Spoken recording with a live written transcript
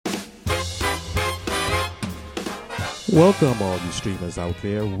Welcome, all you streamers out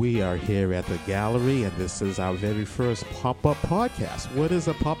there. We are here at the gallery, and this is our very first pop-up podcast. What is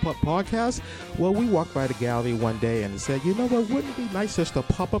a pop-up podcast? Well, we walked by the gallery one day and said, you know what, wouldn't it be nice just to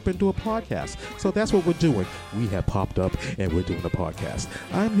pop up and do a podcast? So that's what we're doing. We have popped up, and we're doing a podcast.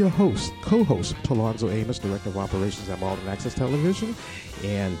 I'm your host, co-host, Talonzo Amos, Director of Operations at Marlin Access Television,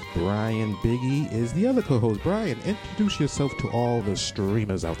 and Brian Biggie is the other co-host. Brian, introduce yourself to all the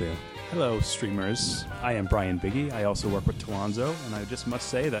streamers out there. Hello, streamers. I am Brian Biggie. I also work with Talonzo, and I just must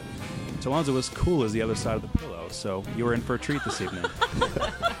say that Talonzo is cool as the other side of the pillow, so you were in for a treat this evening.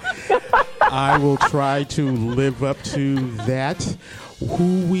 I will try to live up to that.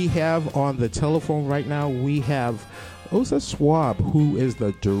 Who we have on the telephone right now, we have Osa Swab, who is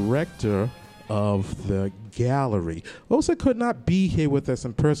the director of the gallery. Osa could not be here with us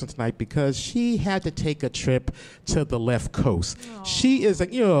in person tonight because she had to take a trip to the left coast. Aww. She is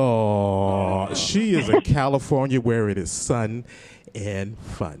in California where it is sun and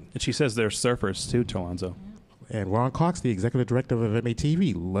fun. And she says they're surfers too, Talonzo. And Ron Cox, the executive director of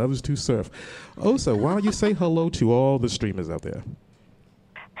MATV, loves to surf. Osa, why don't you say hello to all the streamers out there?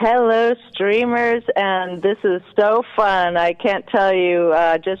 Hello, streamers, and this is so fun. I can't tell you,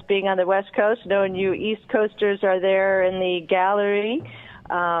 just being on the West Coast, knowing you East Coasters are there in the gallery,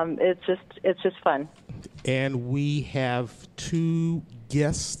 it's just fun. And we have two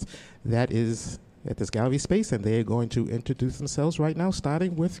guests that is at this gallery space, and they're going to introduce themselves right now,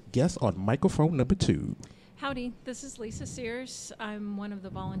 starting with guest on microphone number 2. Howdy, this is Lisa Sears. I'm one of the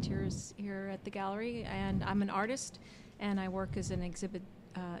volunteers here at the gallery, and I'm an artist, and I work as an exhibit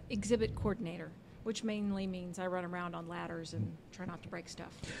coordinator, which mainly means I run around on ladders and try not to break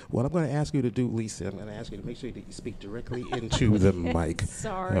stuff. What I'm going to ask you to do, Lisa, I'm going to ask you to make sure that you speak directly into the mic.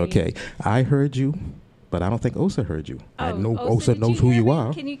 Sorry. Okay. I heard you, but I don't think Osa heard you. I know Osa knows who you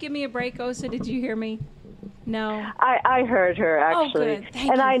are. Can you give me a break, Osa? Did you hear me? No. I heard her, actually. Oh, good.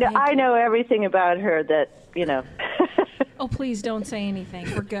 Thank and you, I know everything about her that, you know. Oh, please don't say anything.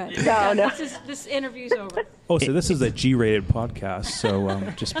 We're good. No. This interview's over. Oh, so this is a G-rated podcast, so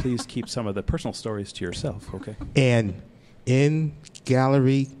just please keep some of the personal stories to yourself, okay? And in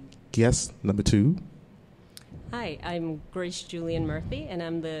gallery guest number 2. Hi, I'm Grace Julian Murphy, and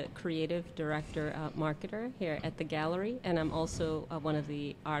I'm the creative director marketer here at the gallery, and I'm also one of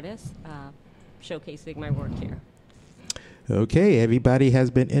the artists showcasing my work here. Okay, everybody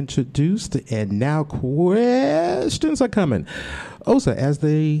has been introduced, and now questions are coming. Osa, as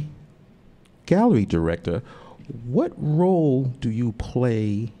the gallery director, what role do you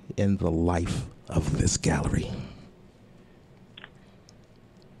play in the life of this gallery?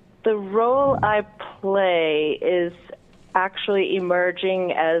 The role I play is actually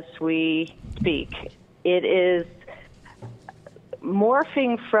emerging as we speak. It is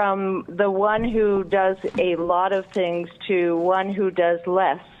morphing from the one who does a lot of things to one who does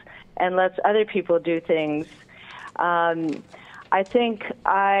less and lets other people do things. I think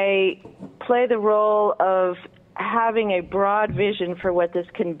I play the role of having a broad vision for what this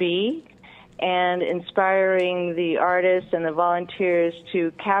can be and inspiring the artists and the volunteers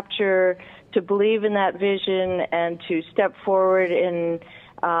to capture, to believe in that vision and to step forward in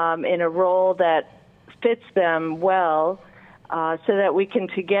a role that fits them well, so that we can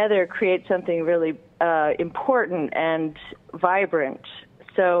together create something really important and vibrant.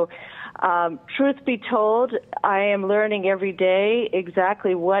 So, truth be told, I am learning every day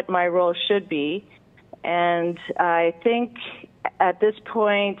exactly what my role should be. And I think at this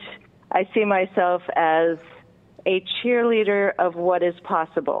point, I see myself as a cheerleader of what is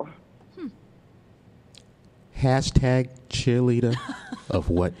possible. Hashtag cheerleader of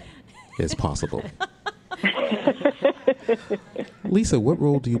what is possible. Lisa, what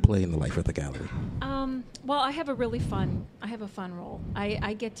role do you play in the life of the gallery? Well, I have a fun role.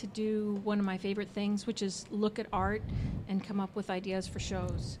 I get to do one of my favorite things, which is look at art and come up with ideas for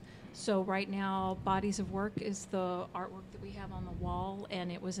shows. So right now, Bodies of Work is the artwork that we have on the wall,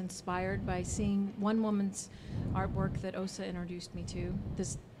 and it was inspired by seeing one woman's artwork that Osa introduced me to.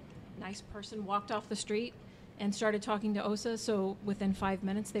 This nice person walked off the street and started talking to Osa, so within 5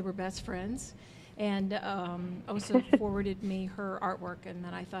 minutes, they were best friends. And Osa forwarded me her artwork, and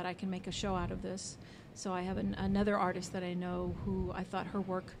then I thought I can make a show out of this. So I have another artist that I know who I thought her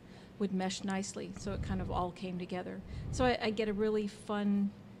work would mesh nicely, so it kind of all came together. So I get a really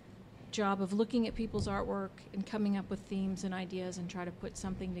fun job of looking at people's artwork and coming up with themes and ideas and try to put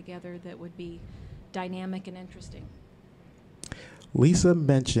something together that would be dynamic and interesting. Lisa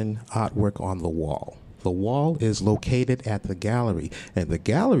mentioned artwork on the wall. The wall is located at the gallery, and the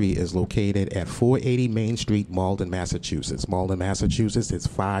gallery is located at 480 Main Street, Malden, Massachusetts. Malden, Massachusetts is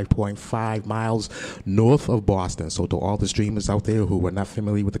 5.5 miles north of Boston. So to all the streamers out there who are not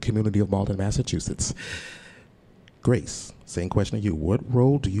familiar with the community of Malden, Massachusetts, Grace, same question to you. What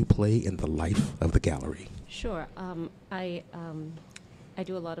role do you play in the life of the gallery? Sure. I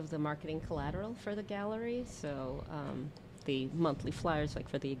do a lot of the marketing collateral for the gallery, so the monthly flyers, like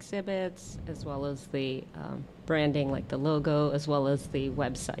for the exhibits, as well as the branding, like the logo, as well as the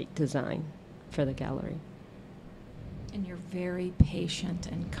website design for the gallery. And you're very patient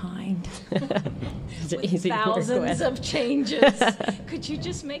and kind. It's an With easy thousands request. of changes. Could you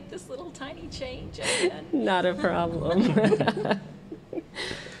just make this little tiny change? And Not a problem.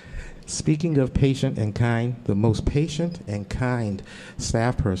 Speaking of patient and kind, the most patient and kind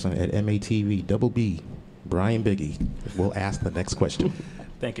staff person at MATV, Double B, Brian Biggie, will ask the next question.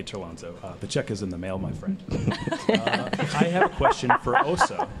 Thank you, Chalonzo. The check is in the mail, my friend. I have a question for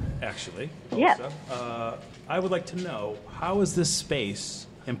Osa, actually. Yes. Osa. I would like to know, how is this space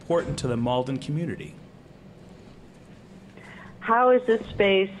important to the Malden community? How is this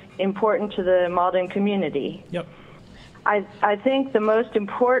space important to the Malden community? Yep. I think the most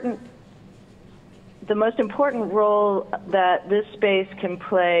important role that this space can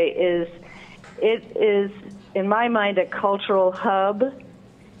play is it is, in my mind, a cultural hub.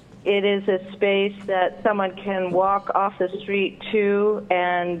 It is a space that someone can walk off the street to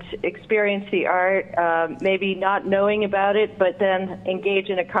and experience the art, maybe not knowing about it, but then engage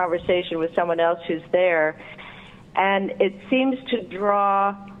in a conversation with someone else who's there. And it seems to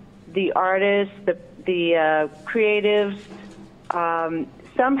draw the artists, the creatives.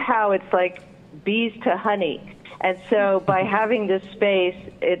 Somehow it's like bees to honey. And so by having this space,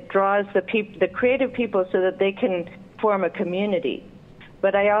 it draws the creative people so that they can form a community.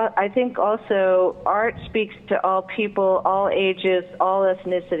 But I think also art speaks to all people, all ages, all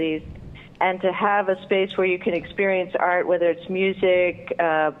ethnicities. And to have a space where you can experience art, whether it's music,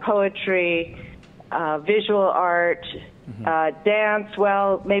 poetry, visual art, dance,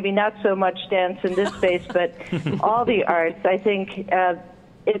 well, maybe not so much dance in this space, but all the arts, I think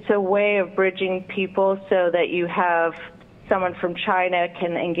it's a way of bridging people so that you have someone from China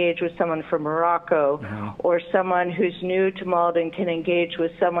can engage with someone from Morocco, or someone who's new to Malden can engage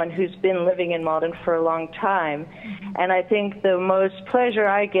with someone who's been living in Malden for a long time. And I think the most pleasure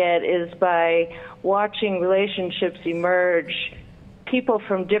I get is by watching relationships emerge. People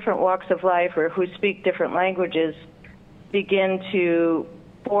from different walks of life or who speak different languages begin to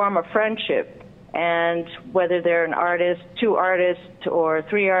form a friendship. And whether they're an artist, two artists, or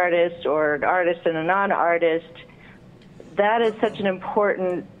three artists, or an artist and a non-artist, that is such an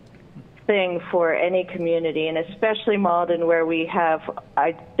important thing for any community, and especially Malden, where we have,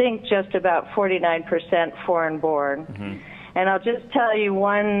 I think, just about 49% foreign-born. And I'll just tell you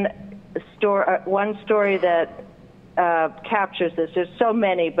one story that captures this. There's so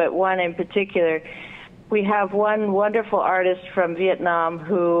many, but one in particular. We have one wonderful artist from Vietnam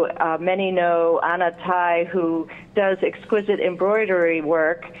who many know, Anna Thai, who does exquisite embroidery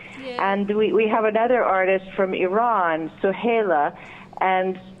work. Yeah. And we have another artist from Iran, Suhaila.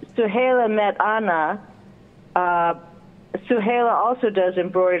 And Suhaila met Anna. Suhaila also does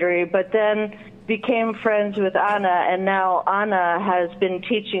embroidery, but then became friends with Anna, and now Anna has been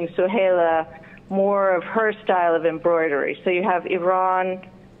teaching Suhaila more of her style of embroidery. So you have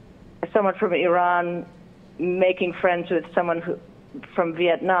someone from Iran making friends with someone from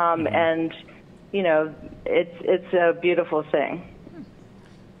Vietnam, and it's a beautiful thing.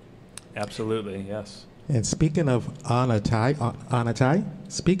 Absolutely, yes. And speaking of Anna Thai,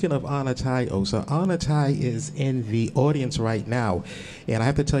 speaking of Anna Thai, Osa, Anna Thai is in the audience right now, and I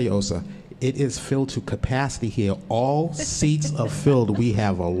have to tell you, Osa, it is filled to capacity here. All seats are filled. We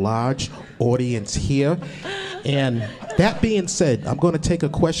have a large audience here. And that being said, I'm going to take a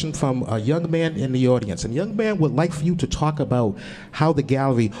question from a young man in the audience. And young man would like for you to talk about how the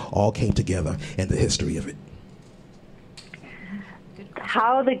gallery all came together and the history of it.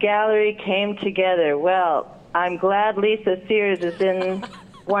 How the gallery came together. Well, I'm glad Lisa Sears is in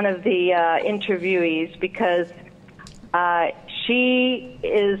one of the interviewees, because she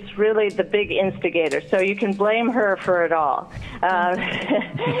is really the big instigator. So you can blame her for it all.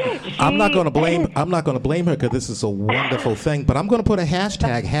 I'm not going to blame her, because this is a wonderful thing. But I'm going to put a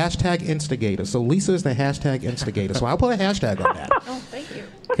hashtag instigator. So Lisa is the hashtag instigator. So I'll put a hashtag on that. Oh, thank you.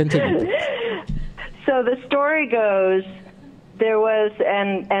 Continue. So the story goes, there was,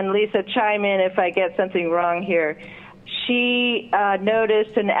 and Lisa, chime in if I get something wrong here. she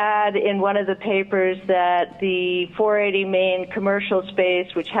noticed an ad in one of the papers that the 480 Main commercial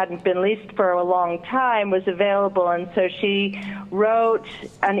space, which hadn't been leased for a long time, was available. And so she wrote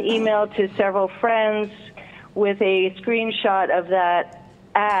an email to several friends with a screenshot of that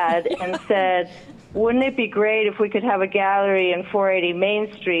ad and said, wouldn't it be great if we could have a gallery in 480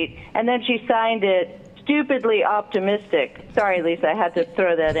 Main Street? And then she signed it, stupidly optimistic. Sorry, Lisa, I had to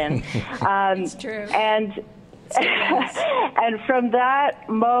throw that in. It's true. And from that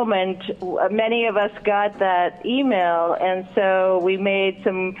moment, many of us got that email, and so we made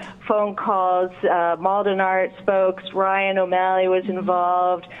some phone calls. Malden Art spokes, Ryan O'Malley was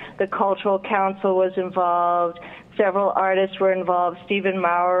involved, the Cultural Council was involved, several artists were involved, Stephen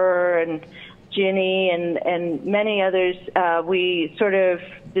Maurer and Ginny and many others. We sort of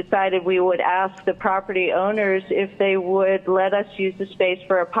decided we would ask the property owners if they would let us use the space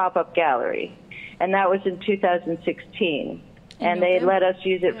for a pop-up gallery. And that was in 2016. And they let us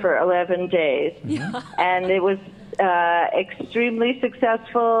use it for 11 days. Yeah. And it was extremely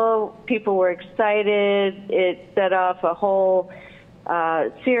successful. People were excited. It set off a whole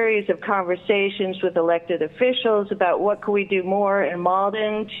series of conversations with elected officials about what could we do more in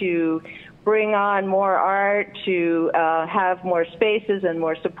Malden to bring on more art, to have more spaces and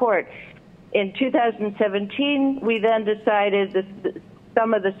more support. In 2017, we then decided that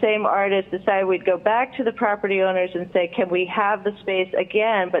some of the same artists decided we'd go back to the property owners and say, can we have the space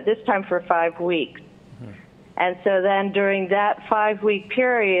again, but this time for 5 weeks? And so then during that 5-week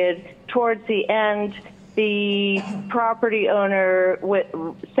period, towards the end, the property owner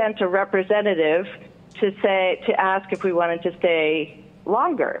sent a representative to ask if we wanted to stay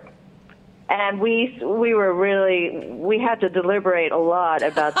longer. And we had to deliberate a lot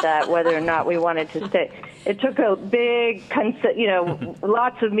about that, whether or not we wanted to stay. It took a big,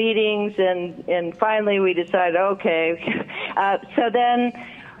 lots of meetings, and finally we decided, okay. So then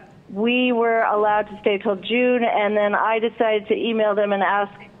we were allowed to stay till June, and then I decided to email them and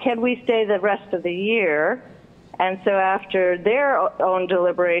ask, can we stay the rest of the year? And so after their own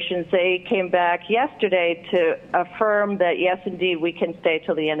deliberations, they came back yesterday to affirm that, yes, indeed, we can stay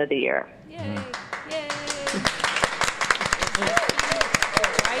till the end of the year. Yay! Yay!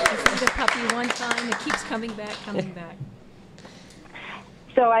 Right, you see the puppy one time, it keeps coming back.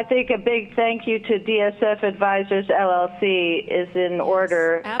 So I think a big thank you to DSF Advisors LLC is in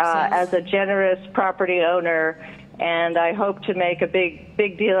order as a generous property owner, and I hope to make a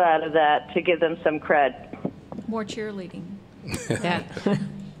big deal out of that to give them some cred. More cheerleading. Yeah.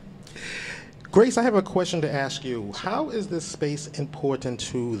 Grace, I have a question to ask you. How is this space important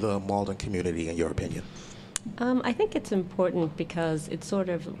to the Malden community, in your opinion? I think it's important because it sort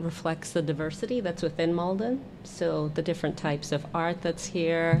of reflects the diversity that's within Malden. So the different types of art that's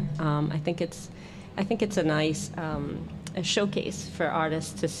here. I think it's a nice a showcase for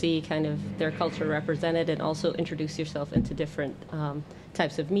artists to see kind of their culture represented, and also introduce yourself into different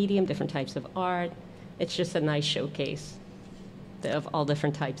types of medium, different types of art. It's just a nice showcase of all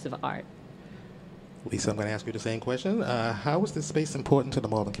different types of art. Lisa, I'm going to ask you the same question. How is this space important to the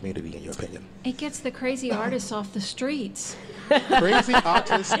Malden community, in your opinion? It gets the crazy artists off the streets. Crazy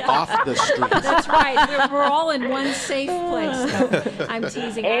artists off the streets. That's right. We're all in one safe place. No, I'm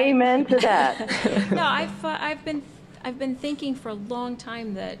teasing. Amen to that. No, I've been thinking for a long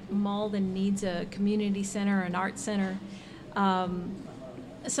time that Malden needs a community center, an art center,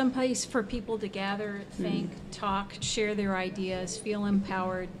 some place for people to gather, think, talk, share their ideas, feel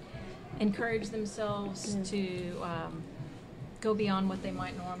empowered, encourage themselves to go beyond what they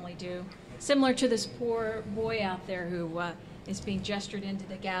might normally do. Similar to this poor boy out there who is being gestured into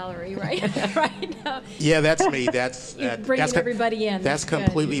the gallery right now. Yeah, that's me. That's bringing everybody in. That's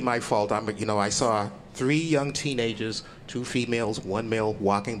completely my fault. I saw 3 young teenagers, 2 females, 1 male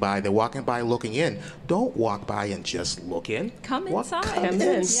walking by. They're walking by looking in. Don't walk by and just look in. Come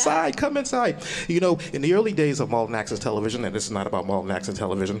inside. Come inside. In the early days of Malden Access Television, and this is not about Malden Access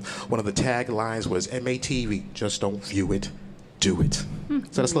Television, one of the taglines was MATV, just don't view it, do it.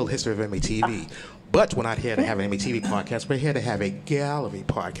 So that's a little history of MATV. But we're not here to have an MATV podcast. We're here to have a gallery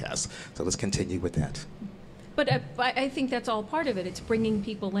podcast. So let's continue with that. But I think that's all part of it. It's bringing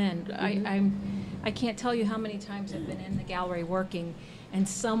people in. I can't tell you how many times I've been in the gallery working, and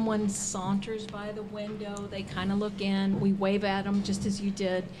someone saunters by the window. They kind of look in. We wave at them just as you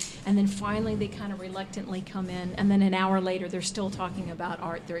did, and then finally they kind of reluctantly come in. And then an hour later, they're still talking about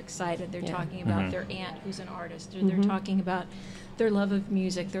art. They're excited. They're talking about their aunt who's an artist. Or they're talking about their love of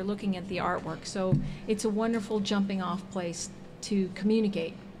music. They're looking at the artwork. So it's a wonderful jumping off place to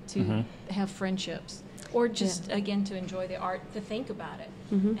communicate, to have friendships, or just, again, to enjoy the art, to think about it,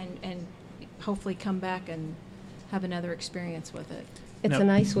 and hopefully come back and have another experience with it. It's a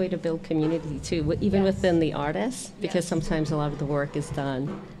nice way to build community too, even within the artists, because sometimes a lot of the work is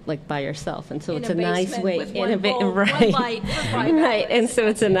done like by yourself, and so it's a nice way right. And so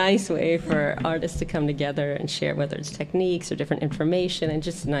it's a nice way for artists to come together and share, whether it's techniques or different information, and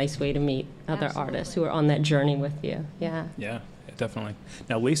just a nice way to meet other artists who are on that journey with you. Yeah, definitely.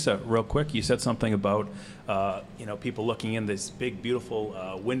 Now, Lisa, real quick, you said something about people looking in these big,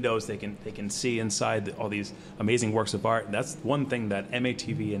 beautiful windows. They can see inside all these amazing works of art. That's one thing that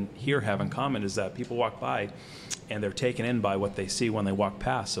MATV and here have in common, is that people walk by and they're taken in by what they see when they walk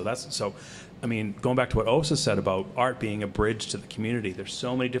past. Going back to what Osa said about art being a bridge to the community, there's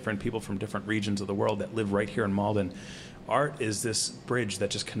so many different people from different regions of the world that live right here in Malden. Art is this bridge that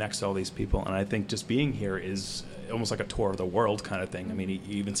just connects all these people, and I think just being here is almost like a tour of the world kind of thing. I mean, you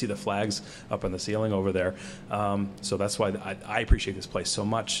even see the flags up on the ceiling over there. So that's why I appreciate this place so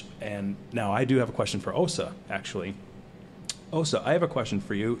much. And now I do have a question for Osa, actually. Osa, I have a question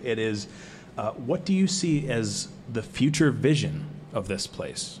for you. It is, what do you see as the future vision of this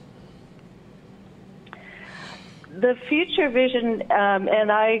place? The future vision,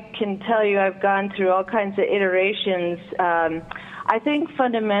 and I can tell you I've gone through all kinds of iterations. I think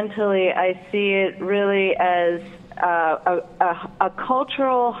fundamentally I see it really as a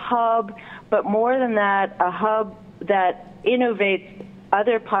cultural hub, but more than that, a hub that innovates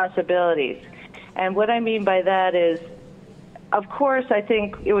other possibilities. And what I mean by that is, of course, I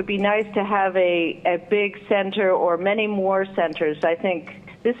think it would be nice to have a big center or many more centers. I think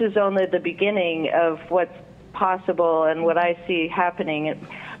this is only the beginning of what's possible and what I see happening.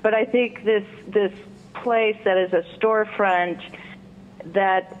 But I think this place that is a storefront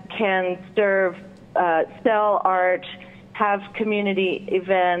that can serve, sell art, have community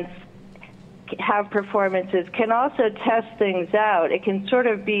events, have performances, can also test things out. It can sort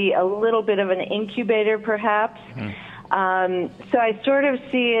of be a little bit of an incubator, perhaps. So I sort of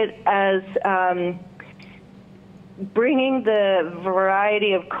see it as bringing the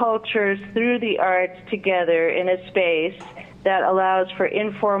variety of cultures through the arts together in a space that allows for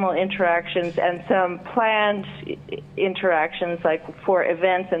informal interactions and some planned interactions, like for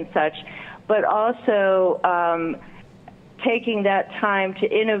events and such, but also taking that time to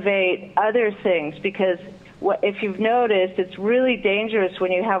innovate other things, because if you've noticed, it's really dangerous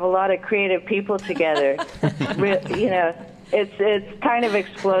when you have a lot of creative people together. It's kind of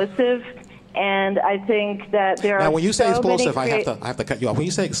explosive. And I think that there are. Now, when you say explosive, I have to cut you off. When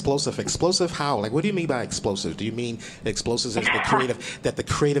you say explosive how? Like, what do you mean by explosive? Do you mean explosive as the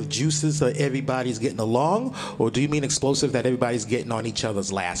creative juices that everybody's getting along, or do you mean explosive that everybody's getting on each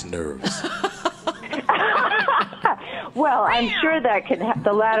other's last nerves? Well, I'm sure that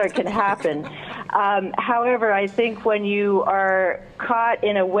the latter can happen. However, I think when you are caught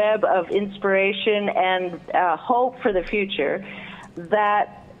in a web of inspiration and hope for the future,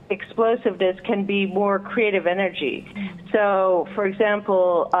 that explosiveness can be more creative energy. So, for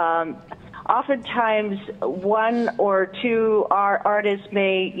example, oftentimes one or two artists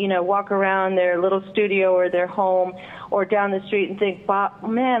may, walk around their little studio or their home or down the street and think,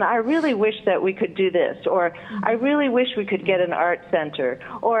 man, I really wish that we could do this, or I really wish we could get an art center,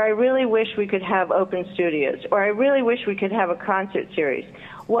 or I really wish we could have open studios, or I really wish we could have a concert series.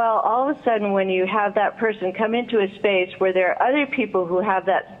 Well, all of a sudden, when you have that person come into a space where there are other people who have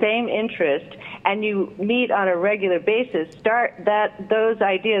that same interest, and you meet on a regular basis, those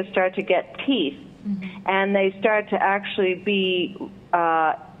ideas start to get teeth, and they start to actually be.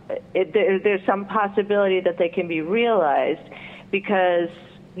 There's some possibility that they can be realized, because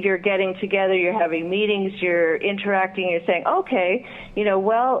you're getting together, you're having meetings, you're interacting, you're saying, okay,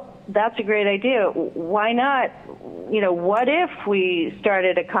 well, that's a great idea. Why not, what if we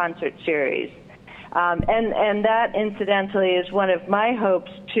started a concert series? And that, incidentally, is one of my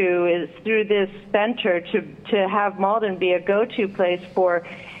hopes, too, is through this center to have Malden be a go-to place for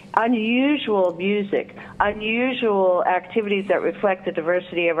unusual music, unusual activities that reflect the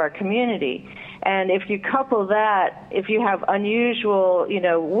diversity of our community. And if you couple that, if you have unusual,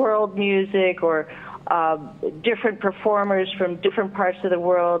 world music or different performers from different parts of the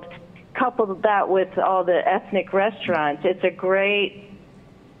world, couple that with all the ethnic restaurants, it's a great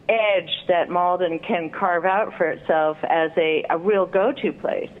edge that Malden can carve out for itself as a real go-to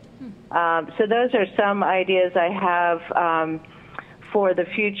place. So those are some ideas I have for the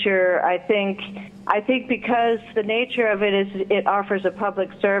future. I think because the nature of it is it offers a public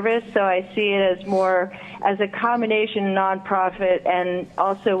service, so I see it as more as a combination nonprofit and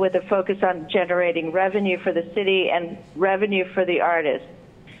also with a focus on generating revenue for the city and revenue for the artists.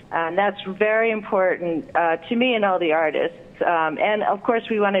 And that's very important to me and all the artists. And of course,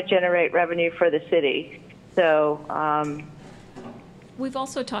 we want to generate revenue for the city. So we've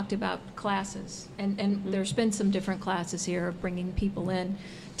also talked about classes, and there's been some different classes here of bringing people in,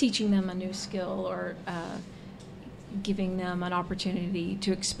 teaching them a new skill, or giving them an opportunity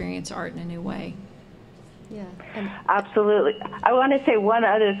to experience art in a new way. Yeah. Absolutely. I want to say one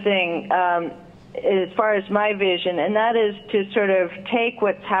other thing as far as my vision, and that is to sort of take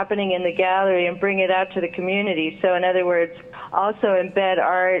what's happening in the gallery and bring it out to the community. So in other words, also embed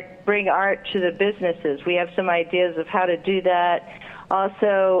art, bring art to the businesses. We have some ideas of how to do that.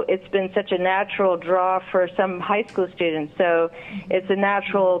 Also, it's been such a natural draw for some high school students, so it's a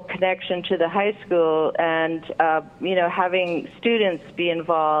natural connection to the high school, and having students be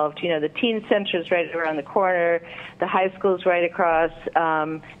involved. The teen center's right around the corner, the high school's right across.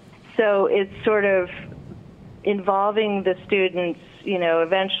 So it's sort of involving the students.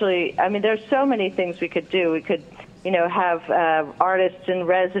 Eventually, I mean, there's so many things we could do. We could have artists in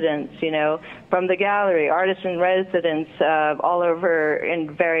residence, from the gallery, artists in residence all over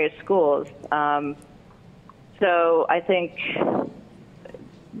in various schools. So I think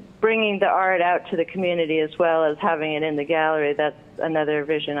bringing the art out to the community as well as having it in the gallery, that's another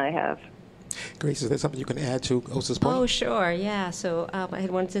vision I have. Grace, is there something you can add to Osa's point? Oh, sure, yeah. So I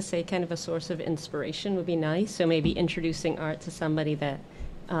had wanted to say kind of a source of inspiration would be nice. So maybe introducing art to somebody that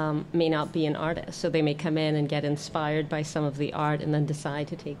may not be an artist. So they may come in and get inspired by some of the art and then decide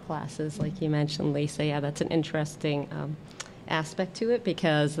to take classes, like you mentioned, Lisa. Yeah, that's an interesting aspect to it,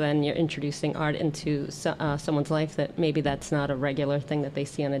 because then you're introducing art into someone's life that maybe that's not a regular thing that they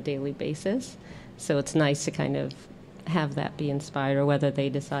see on a daily basis. So it's nice to kind of have that be inspired, or whether they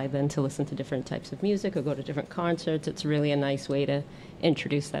decide then to listen to different types of music or go to different concerts. It's really a nice way to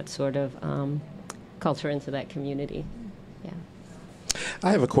introduce that sort of culture into that community. Yeah. I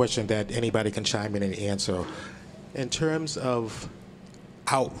have a question that anybody can chime in and answer. In terms of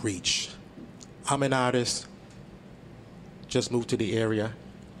outreach, I'm an artist, just moved to the area.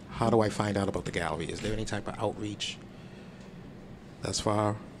 How do I find out about the gallery? Is there any type of outreach thus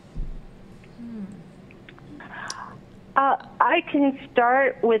far? I can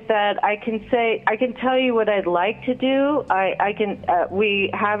start with that. I can tell you what I'd like to do. We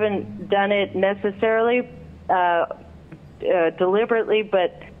haven't done it necessarily deliberately,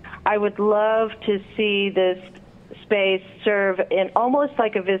 but I would love to see this space serve in almost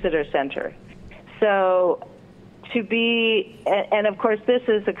like a visitor center. So to be, and of course this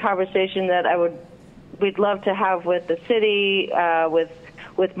is a conversation that we'd love to have with the city,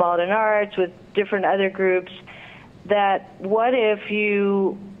 with Malden Arts, with different other groups, that what if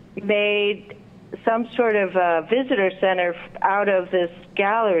you made some sort of a visitor center out of this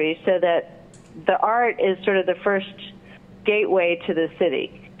gallery, so that the art is sort of the first gateway to the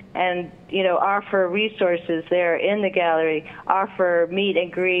city, and offer resources there in the gallery, offer meet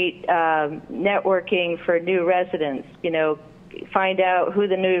and greet, networking for new residents, find out who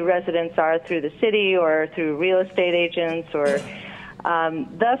the new residents are through the city or through real estate agents, or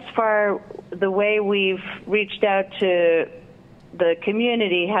thus far the way we've reached out to the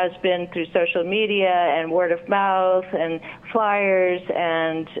community has been through social media and word of mouth and flyers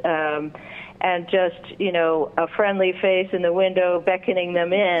and just, a friendly face in the window beckoning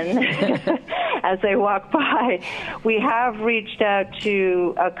them in as they walk by. We have reached out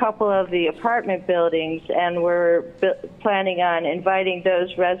to a couple of the apartment buildings, and we're planning on inviting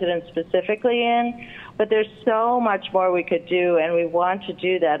those residents specifically in. But there's so much more we could do, and we want to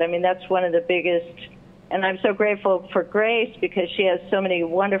do that. I mean, that's one of the biggest, and I'm so grateful for Grace, because she has so many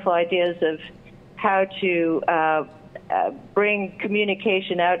wonderful ideas of how to bring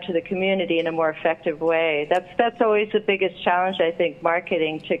communication out to the community in a more effective way. That's always the biggest challenge, I think,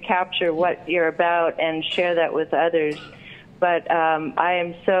 marketing, to capture what you're about and share that with others. But I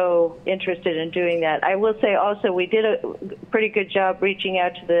am so interested in doing that. I will say also we did a pretty good job reaching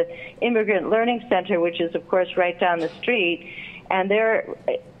out to the Immigrant Learning Center, which is, of course, right down the street. And they're,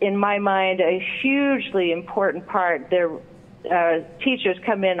 in my mind, a hugely important part. Their teachers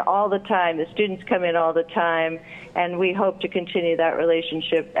come in all the time. The students come in all the time. And we hope to continue that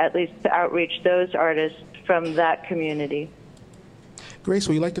relationship, at least to outreach those artists from that community. Grace,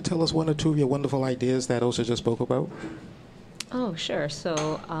 would you like to tell us one or two of your wonderful ideas that Osa just spoke about? Oh, sure. So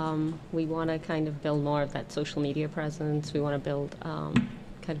we want to kind of build more of that social media presence. We want to build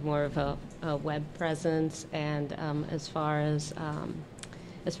kind of more of a web presence. And as far as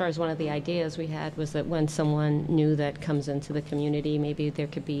one of the ideas we had was that when someone new that comes into the community, maybe there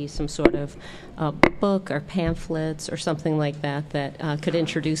could be some sort of book or pamphlets or something like that that could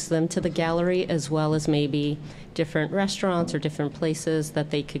introduce them to the gallery, as well as maybe different restaurants or different places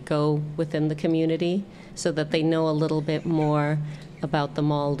that they could go within the community, so that they know a little bit more about the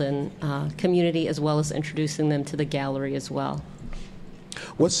Malden community, as well as introducing them to the gallery as well.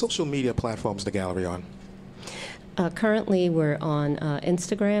 What social media platforms the gallery on? Currently, we're on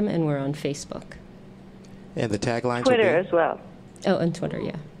Instagram and we're on Facebook. And the taglines Twitter would be? as well. Oh, and Twitter,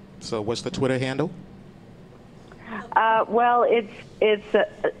 yeah. So what's the Twitter handle? Well, it's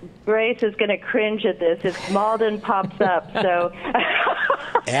Grace is going to cringe at this. It's Malden Pops Up. So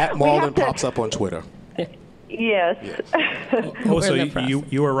At Malden Pops Up on Twitter. yes. Osa, in the process.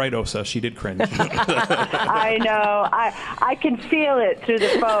 you were right, Osa. She did cringe. I know. I can feel it through the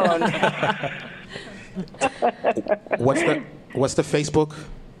phone. What's the Facebook?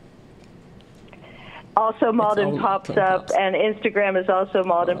 Also, Malden all Pops Malden Up, Pops Up. and Instagram is also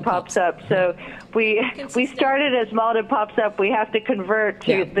Malden Pops Up. So we started as Malden Pops Up. We have to convert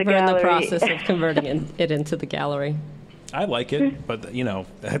to Yeah, the we're in the gallery. process of converting it into the gallery. I like it, but you know,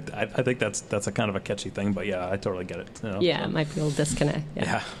 I think that's a kind of a catchy thing. But yeah, I totally get it. You know, Yeah, so. it might be a little disconnect.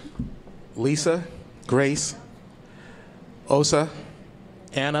 Yeah. Lisa, Grace, Osa,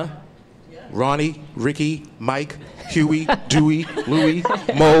 Anna, Ronnie, Ricky, Mike, Huey, Dewey, Louie,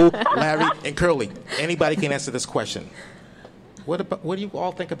 Mo, Larry, and Curly. Anybody can answer this question. What do you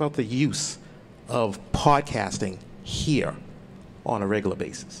all think about the use of podcasting here on a regular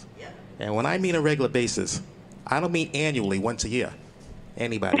basis? And when I mean a regular basis, I don't mean annually, once a year.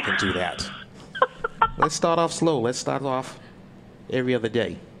 Anybody can do that. Let's start off slow. Let's start off every other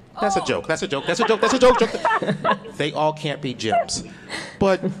day. That's a joke. That's a joke. That's a joke. That's a joke. They all can't be gems.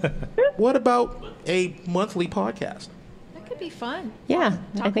 But what about a monthly podcast? That could be fun. Yeah,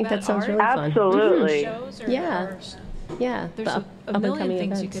 Talk I think about that sounds art. really fun. Absolutely. Shows or, Yeah. or Yeah, there's the a million up-and-coming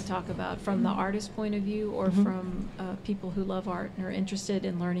things you events. could talk about from the artist point of view or from people who love art and are interested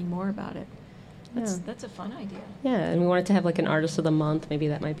in learning more about it. That's a fun idea. Yeah, and we wanted to have like an artist of the month. Maybe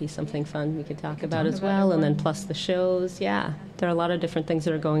that might be something fun we could talk about talk as about well. And then everyone. plus the shows. Yeah, there are a lot of different things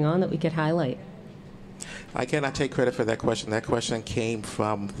that are going on that we could highlight. I cannot take credit for that question. That question came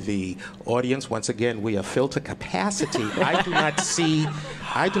from the audience. Once again, we are filled to capacity. I do not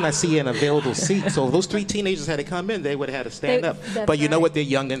see an available seat. So if those three teenagers had to come in, they would have had to stand up. That's But you know right. what? They're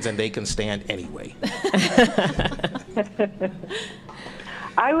youngins and they can stand anyway.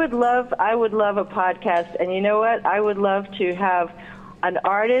 I would love a podcast, and you know what? I would love to have an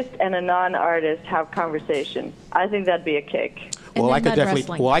artist and a non-artist have conversation. I think that'd be a kick. And Well, then I could mud definitely.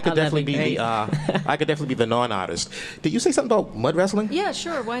 wrestling. Well, I could Oh, that'd definitely be be the. I could definitely be the non-artist. Did you say something about mud wrestling? Yeah,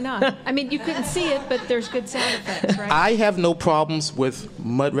 sure. Why not? I mean, you couldn't see it, but there's good sound effects, right? I have no problems with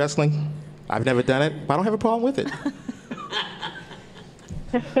mud wrestling. I've never done it, but I don't have a problem with it.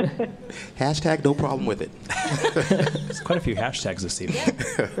 Hashtag no problem with it. There's quite a few hashtags this evening.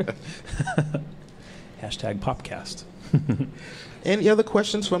 Hashtag Popcast. Any other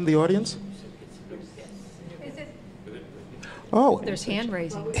questions from the audience? Oh, There's hand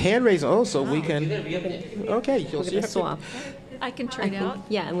raising. hand raising. Oh, so we can. Okay, We're going to swap. I can I trade think, out.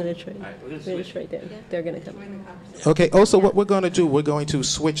 yeah, I'm going to trade. We're going to trade them. They're going to come. Okay. Also, what we're going to do, we're going to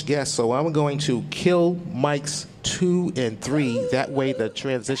switch guests. So I'm going to kill mics 2 and 3. That way, the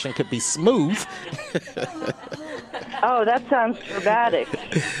transition could be smooth. Oh, that sounds dramatic.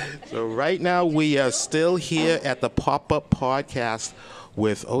 So right now, we are still here at the Pop-Up Podcast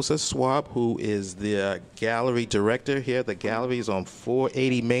with Osa Swab, who is the gallery director here. The gallery is on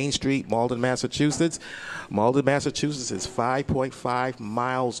 480 Main Street, Malden, Massachusetts. Malden, Massachusetts is 5.5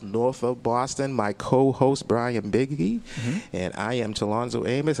 miles north of Boston. My co-host, Brian Biggie, and I am Talonzo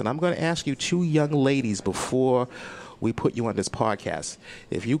Amos. And I'm going to ask you two young ladies before we put you on this podcast,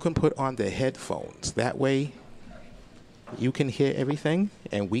 if you can put on the headphones. That way, you can hear everything,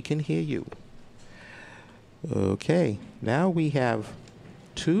 and we can hear you. Okay, now we have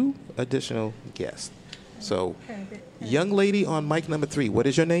 2 additional guests. So, young lady on mic number 3, what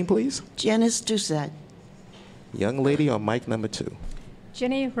is your name, please? Janice Doucette. Young lady on mic number 2.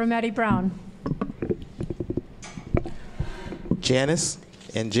 Jenny Rometti Brown. Janice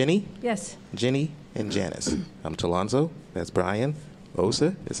and Jenny? Yes. Jenny and Janice. I'm Talonzo. That's Brian.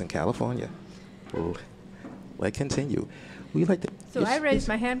 Osa is in California. Let's continue. We like to. So I raised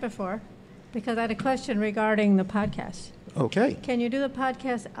my hand before because I had a question regarding the podcast. Okay. Can you do the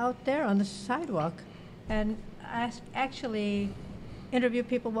podcast out there on the sidewalk and actually interview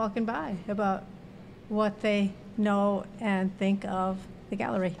people walking by about what they know and think of the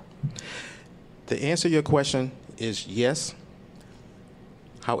gallery? The answer to your question is yes.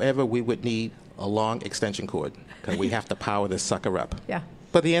 However, we would need a long extension cord because we have to power this sucker up. Yeah.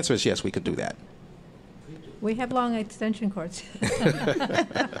 But the answer is yes, we could do that. We have long extension cords.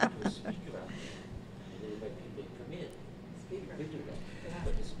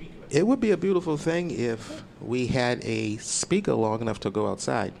 It would be a beautiful thing if we had a speaker long enough to go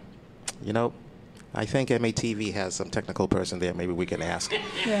outside. You know, I think MATV has some technical person there. Maybe we can ask.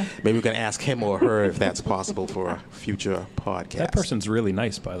 Yeah. Maybe we can ask him or her if that's possible for a future podcast. That person's really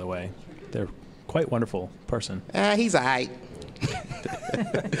nice, by the way. They're quite wonderful person. He's all right.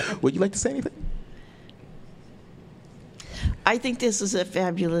 Would you like to say anything? I think this is a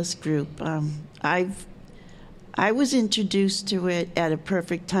fabulous group. I was introduced to it at a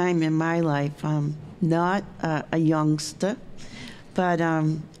perfect time in my life. Not a youngster, but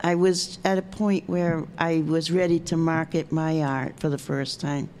I was at a point where I was ready to market my art for the first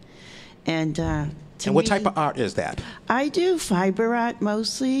time. And what type of art is that? I do fiber art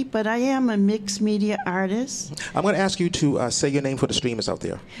mostly, but I am a mixed media artist. I'm going to ask you to say your name for the streamers out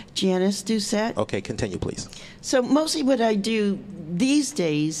there. Janice Doucette. Okay, continue, please. So mostly what I do these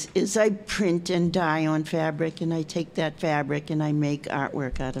days is I print and dye on fabric, and I take that fabric and I make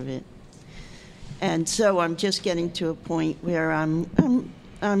artwork out of it. And so I'm just getting to a point where I'm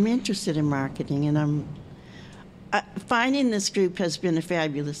interested in marketing, and finding this group has been a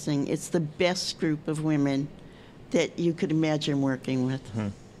fabulous thing. It's the best group of women that you could imagine working with.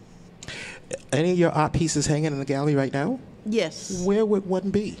 Any of your art pieces hanging in the gallery right now? Yes. Where would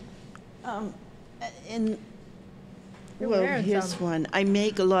one be? You're Well, wearing here's some. one. I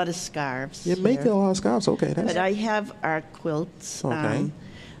make a lot of scarves. You make here, a lot of scarves. Okay, that's but I have art quilts. Okay.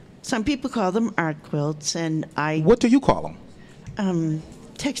 Some people call them art quilts, and What do you call them?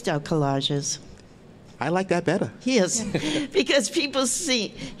 textile collages. I like that better. Yes, because people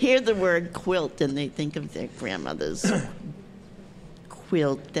hear the word quilt and they think of their grandmother's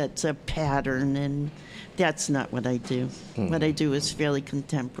quilt that's a pattern, and that's not what I do. What I do is fairly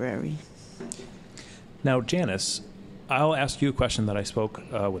contemporary. Now, Janice, I'll ask you a question that I spoke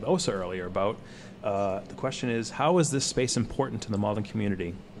with Osa earlier about. The question is, how is this space important to the Malden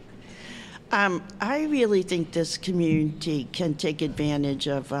community? I really think this community can take advantage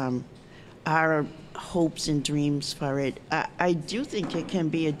of our hopes and dreams for it. I do think it can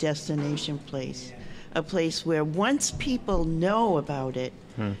be a destination place, a place where once people know about it,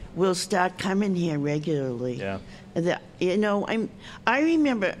 we'll start coming here regularly. Yeah. I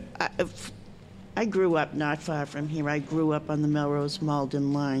remember I grew up not far from here. I grew up on the Melrose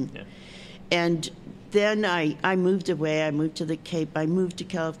Malden line. Yeah. And then I moved away. I moved to the Cape. I moved to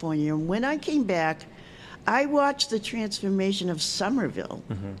California. And when I came back, I watched the transformation of Somerville,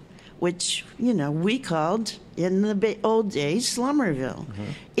 which, we called in the old days Slummerville.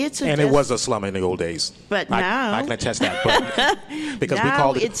 It was a slum in the old days. But I now can attest that. But, because we now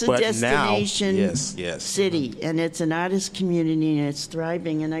called it. it's a but destination now, yes. city, and it's an artist community, and it's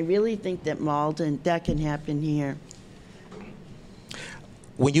thriving. And I really think that Malden, that can happen here.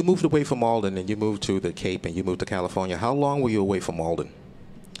 When you moved away from Malden and you moved to the Cape and you moved to California, how long were you away from Malden?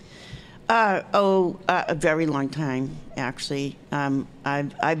 A very long time, actually.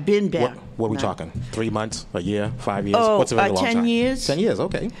 I've been back. What are we talking? 3 months, a year, 5 years? Oh, What's a very long 10 time? years. 10 years,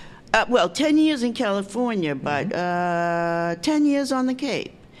 okay. 10 years in California, but 10 years on the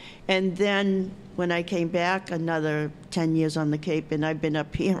Cape. And then when I came back, another 10 years on the Cape, and I've been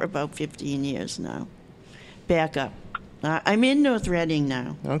up here about 15 years now. Back up. I'm in North Reading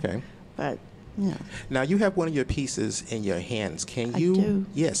now. Okay. But, yeah. Now, you have one of your pieces in your hands. Can I you? do.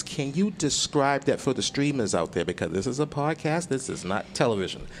 Yes. Can you describe that for the streamers out there? Because this is a podcast. This is not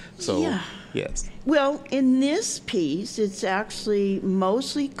television. So, Yeah. yes. Well, in this piece, it's actually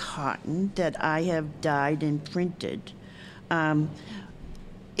mostly cotton that I have dyed and printed. Some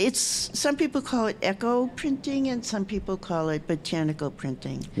people call it eco printing, and some people call it botanical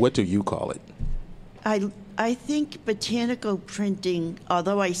printing. What do you call it? I think botanical printing,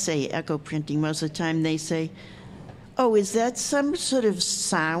 although I say eco printing most of the time, they say, "Oh, is that some sort of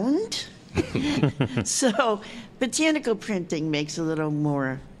sound?" So, botanical printing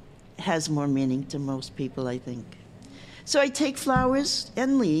has more meaning to most people, I think. So I take flowers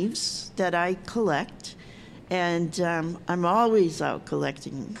and leaves that I collect, and I'm always out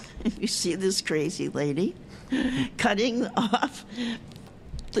collecting. You see this crazy lady cutting off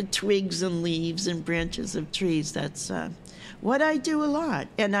the twigs and leaves and branches of trees. That's what I do a lot.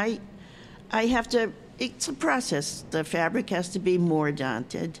 And I have to, it's a process. The fabric has to be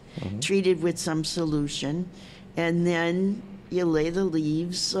mordanted, treated with some solution, and then you lay the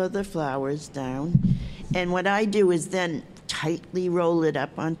leaves or the flowers down. And what I do is then tightly roll it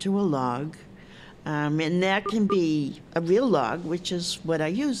up onto a log. And that can be a real log, which is what I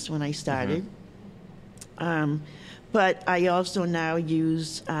used when I started. But I also now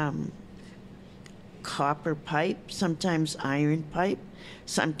use copper pipe, sometimes iron pipe,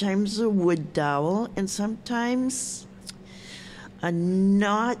 sometimes a wood dowel, and sometimes a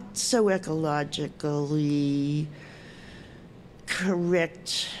not so ecologically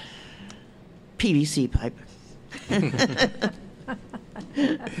correct PVC pipe.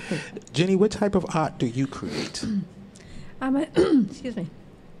 Jenny, what type of art do you create? I'm a excuse me.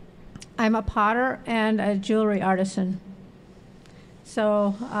 I'm a potter and a jewelry artisan.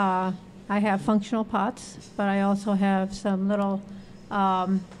 So I have functional pots, but I also have some little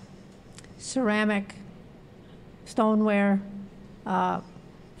ceramic stoneware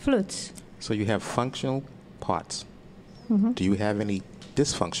flutes. So you have functional pots. Mm-hmm. Do you have any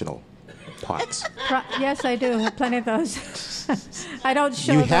dysfunctional pots? Yes, I do. Plenty of those. I don't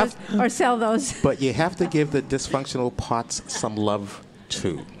show You those have- or sell those. But you have to give the dysfunctional pots some love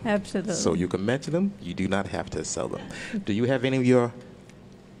too. Absolutely. So you can mention them. You do not have to sell them. Do you have any of your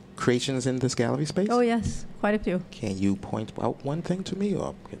creations in this gallery space? Oh, yes, quite a few. Can you point out one thing to me,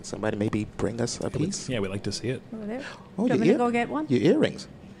 or can somebody maybe bring us a piece? Yeah, we'd like to see it. Over there. Oh, Do you want me to go get one? Your earrings.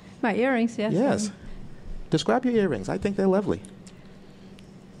 My earrings, yes. Yes. I'm Describe your earrings. I think they're lovely.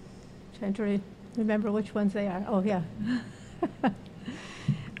 trying to remember which ones they are. Oh, yeah.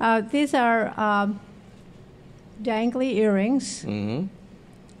 These are dangly earrings. Mm-hmm.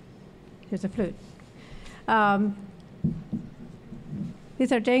 Here's a flute.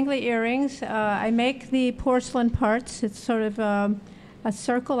 These are dangly earrings. I make the porcelain parts. It's sort of a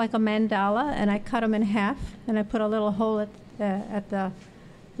circle like a mandala, and I cut them in half, and I put a little hole at the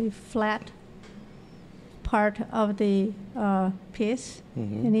flat part of the piece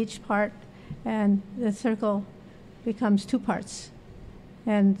in each part, and the circle becomes two parts,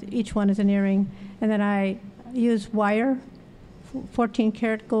 and each one is an earring. And then I use wire, 14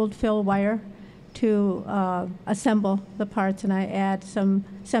 karat gold fill wire, to assemble the parts, and I add some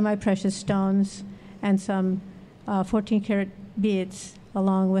semi-precious stones and some 14 karat beads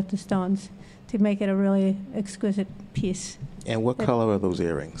along with the stones to make it a really exquisite piece. And what color are those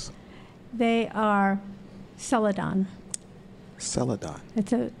earrings? They are celadon. Celadon.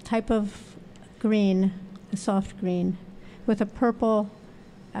 It's a type of green, a soft green, with a purple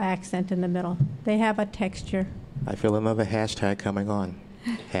accent in the middle. They have a texture. I feel another hashtag coming on.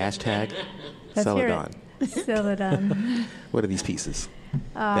 Hashtag Let's hear Celadon. it. Celadon. What are these pieces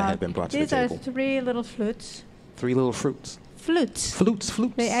that have been brought to the These are table? 3 little flutes. 3 little fruits. Flutes. Flutes.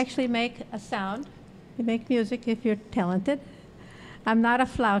 They actually make a sound. They make music if you're talented. I'm not a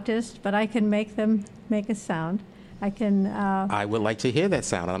flautist, but I can make them make a sound. I can. I would like to hear that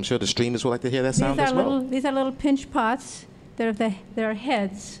sound, and I'm sure the streamers would like to hear that sound as well. These are little pinch pots. They're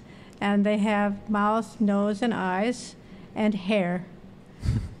heads, and they have mouth, nose, and eyes, and hair.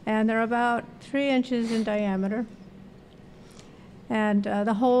 And they're about 3 inches in diameter. And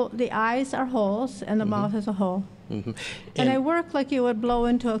the eyes are holes, and the mouth is a hole. Mm-hmm. And I work like you would blow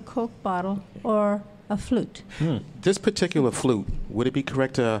into a Coke bottle or a flute. This particular flute, would it be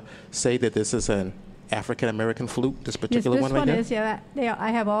correct to say that this is an African American flute? This particular Yes, one this right one here? is, yeah.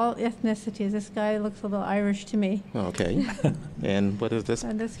 I have all ethnicities. This guy looks a little Irish to me. Okay. And what is this?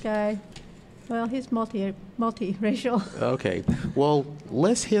 And this guy, well, he's multi-racial. Okay. Well,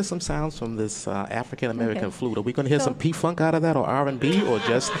 let's hear some sounds from this African American Okay. flute. Are we going to hear So- some P-Funk out of that, or R&B, or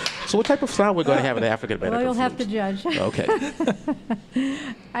just... So what type of sound we're going to have in the African Well, American you'll flute? have to judge.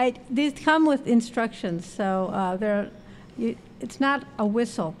 Okay. These come with instructions, so it's not a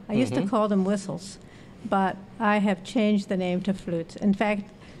whistle. I used to call them whistles, but I have changed the name to flutes. In fact,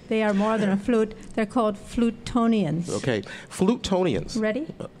 they are more than a flute. They're called flutonians. Okay. Flutonians. Ready?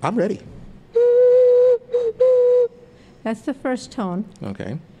 I'm ready. That's the first tone.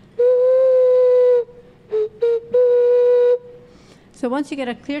 Okay. So once you get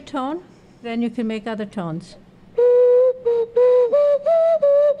a clear tone, then you can make other tones.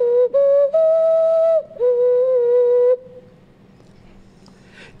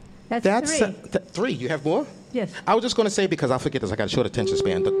 That's 3. 3. You have more? Yes. I was just going to say, because I forget this, I got a short attention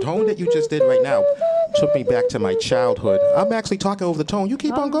span. The tone that you just did right now took me back to my childhood. I'm actually talking over the tone. You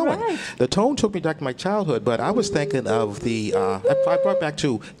keep on going. Right. The tone took me back to my childhood, but I was thinking of the, I brought back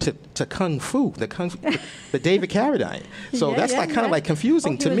to Kung Fu, the David Carradine. So Yeah, that's yeah, like kind of yeah. like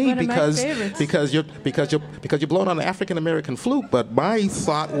confusing Oh, he to was me one of my favorites. because you're blowing on an African American flute, but my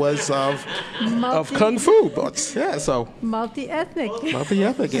thought was of Kung Fu. But yeah, so Multi-ethnic.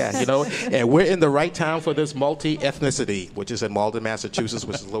 multi-ethnic, yeah, and we're in the right town for this multi-ethnicity, which is in Malden, Massachusetts,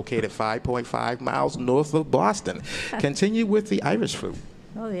 which is located 5.5 miles north of Boston. Continue with the Irish flute.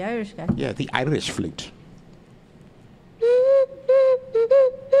 Oh, the Irish guy. Yeah, the Irish flute.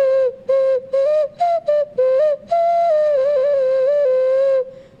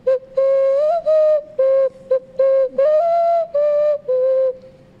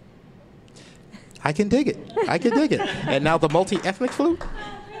 I can dig it. I can dig it. And now the multi-ethnic flute?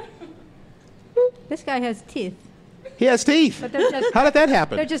 This guy has teeth. He has teeth. But they're just, How did that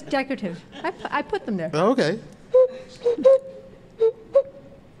happen? they're just decorative. I put them there. Okay.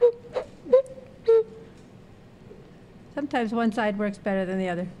 Sometimes one side works better than the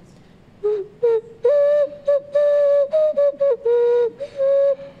other.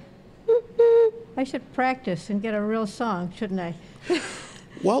 I should practice and get a real song, shouldn't I?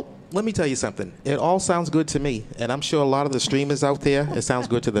 Well, let me tell you something. It all sounds good to me, and I'm sure a lot of the streamers out there, it sounds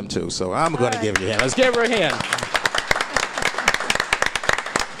good to them too. So I'm going to give you a hand. Let's give her a hand.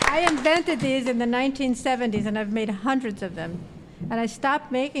 I invented these in the 1970s, and I've made hundreds of them. And I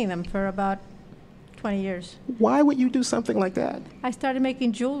stopped making them for about 20 years. Why would you do something like that? I started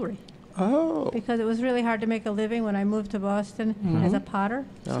making jewelry Oh. because it was really hard to make a living when I moved to Boston as a potter.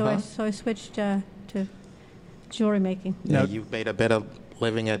 So I switched to jewelry making. Yeah, you've made a better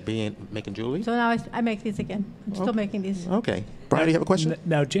living at making jewelry? So now I make these again. I'm still making these. Okay. Brian, do you have a question?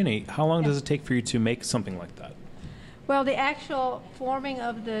 Now, Jenny, how long does it take for you to make something like that? Well, the actual forming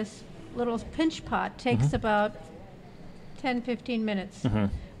of this little pinch pot takes about 10, 15 minutes.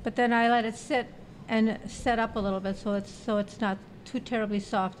 But then I let it sit and set up a little bit so it's not too terribly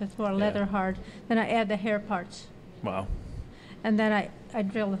soft. It's more leather hard. Then I add the hair parts. Wow. And then I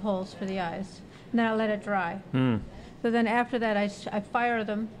drill the holes for the eyes. And then I let it dry. So then after that, I fire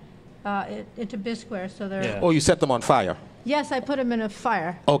them into bisqueware. So they're... Yeah. Oh, you set them on fire? Yes, I put them in a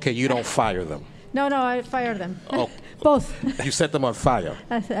fire. Okay, you don't fire them. No, I fire them. Oh. Both. You set them on fire.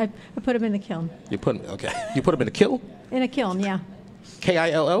 I put them in the kiln. You put them, okay. You put them in a kiln? In a kiln, yeah.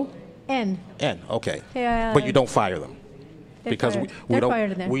 K-I-L-L? N. N, okay. K-I-L-L. But you don't fire them? Because they're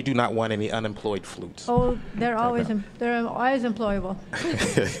fired in there. we do not want any unemployed flutes. Oh, they're always employable.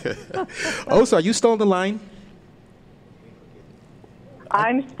 Oh, so are you still on the line?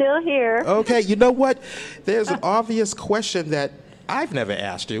 I'm still here. Okay, you know what? There's an obvious question that I've never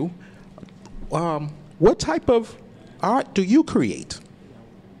asked you. What type of art do you create?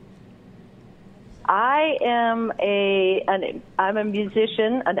 I'm a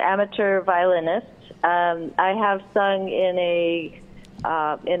musician, an amateur violinist. I have sung in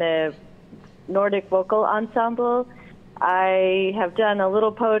a Nordic vocal ensemble. I have done a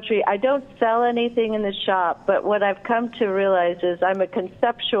little poetry. I don't sell anything in the shop, but what I've come to realize is I'm a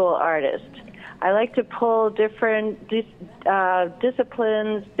conceptual artist. I like to pull different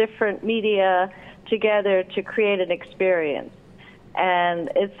disciplines, different media together to create an experience. And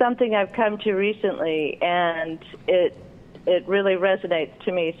it's something I've come to recently, and it really resonates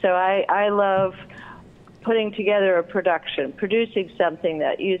to me. So I love putting together a production, producing something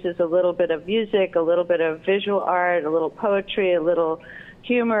that uses a little bit of music, a little bit of visual art, a little poetry, a little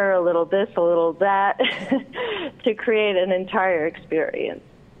humor, a little this, a little that, to create an entire experience.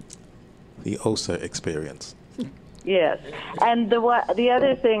 The OSA experience. Yes. And the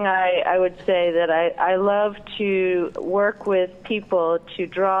other thing I would say that I love to work with people to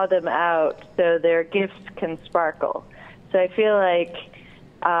draw them out so their gifts can sparkle. So I feel like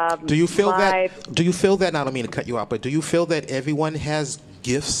do you feel that? I don't mean to cut you out, but do you feel that everyone has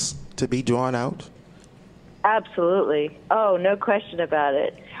gifts to be drawn out? Absolutely. Oh, no question about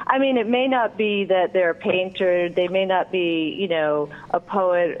it. I mean, it may not be that they're a painter. They may not be, a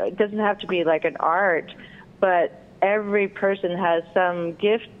poet. It doesn't have to be like an art, but every person has some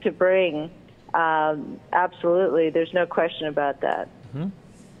gift to bring. Absolutely. There's no question about that.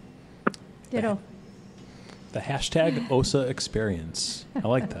 Ditto. The hashtag OSA experience. I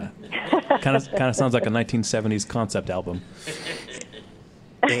like that. Kind of sounds like a 1970s concept album.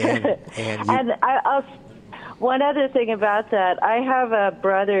 And one other thing about that, I have a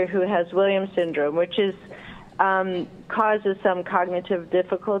brother who has Williams syndrome, which is causes some cognitive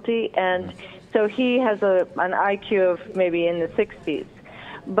difficulty, and so he has an IQ of maybe in the 60s,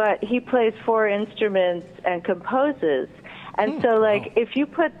 but he plays 4 instruments and composes. And so, if you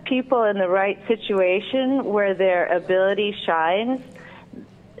put people in the right situation where their ability shines,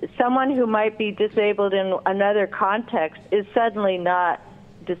 someone who might be disabled in another context is suddenly not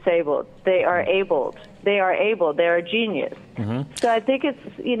disabled. They are abled. They are able. They are a genius. So I think it's,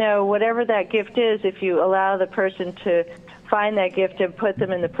 whatever that gift is, if you allow the person to find that gift and put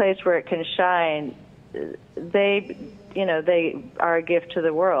them in the place where it can shine, they are a gift to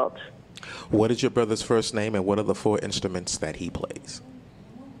the world. What is your brother's first name, and what are the 4 instruments that he plays?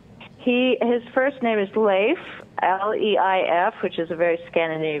 His first name is Leif, L-E-I-F, which is a very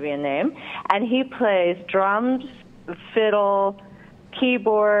Scandinavian name, and he plays drums, fiddle,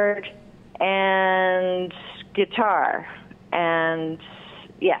 keyboard, and guitar. And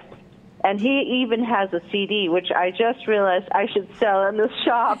yes, and he even has a CD, which I just realized I should sell in the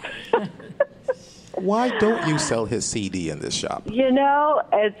shop. Why don't you sell his CD in this shop? You know,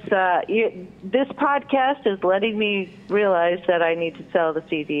 it's this podcast is letting me realize that I need to sell the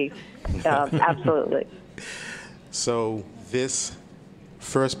CD. Absolutely. So this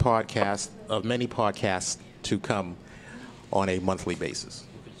first podcast of many podcasts to come on a monthly basis.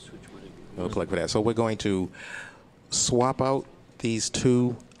 We'll click for that. So we're going to swap out these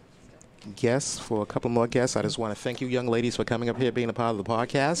two guests for a couple more guests. I just want to thank you, young ladies, for coming up here, being a part of the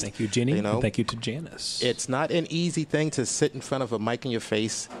podcast. Thank you, Ginny. You know, And thank you to Janice. it's not an easy thing to sit in front of a mic in your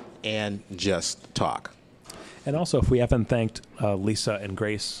face and just talk. And also, if we haven't thanked Lisa and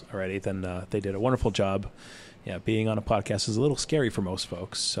Grace already, then they did a wonderful job. Yeah, being on a podcast is a little scary for most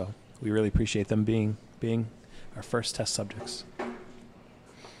folks, so we really appreciate them being our first test subjects.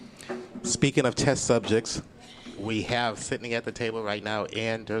 Speaking of test subjects, we have sitting at the table right now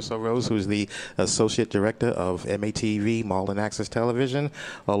Ann Durso-Rose, who's the Associate Director of MATV, Malden Access Television,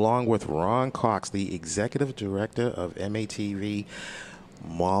 along with Ron Cox, the Executive Director of MATV,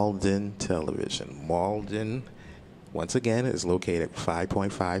 Malden Television. Malden, once again, is located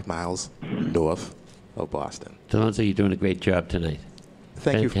 5.5 miles north of Boston. Alonzo, you're doing a great job tonight.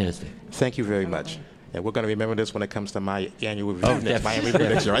 Fantastic. Thank you very much. And we're going to remember this when it comes to my annual review, Oh, Miami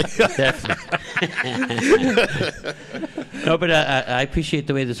prediction, right? Definitely. No, but I appreciate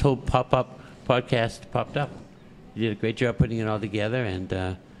the way this whole pop-up podcast popped up. You did a great job putting it all together,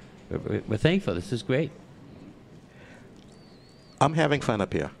 and we're thankful. This is great. I'm having fun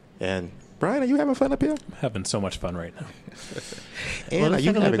up here. And Brian, are you having fun up here? I'm having so much fun right now. And Well, are let's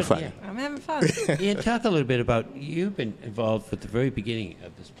you talk a little having bit- fun? yeah. I'm having fun. Ian, talk a little bit about, you've been involved at the very beginning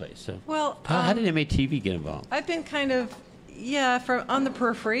of this place. So Well, how did MATV get involved? I've been kind of, on the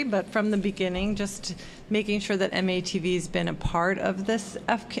periphery, but from the beginning, just making sure that MATV's been a part of this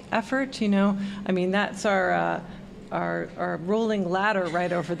effort. You know, I mean, that's our rolling ladder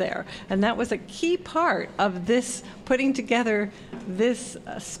right over there, and that was a key part of this putting together this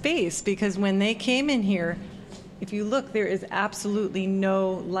space, because when they came in here, if you look, there is absolutely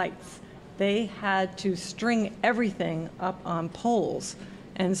no lights. They had to string everything up on poles,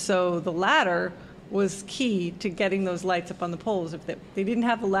 and so the ladder was key to getting those lights up on the poles. If they didn't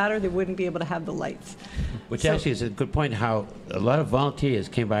have the ladder, they wouldn't be able to have the lights. Which actually is a good point, how a lot of volunteers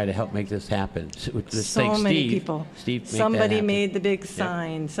came by to help make this happen. So many people. Steve made that Somebody happen. made the big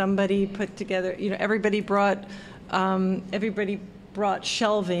sign. Somebody put together, everybody brought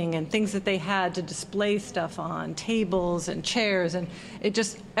shelving and things that they had to display stuff on, tables and chairs, and it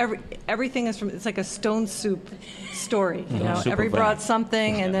just, everything is it's like a Stone Soup story, Super Everybody fun. brought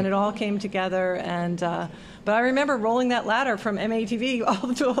something, and then it all came together, and, but I remember rolling that ladder from MATV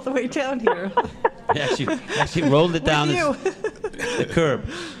all the way down here. Actually rolled it down With the curb.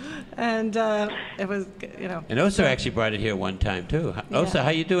 And it was, And Osa actually brought it here one time, too. Osa, how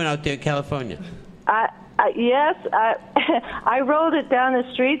you doing out there in California? Yes, I rolled it down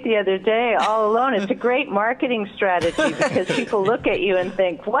the street the other day all alone. It's a great marketing strategy because people look at you and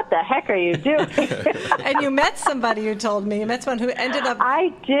think, what the heck are you doing? And you met somebody who told me. You met someone who ended up... I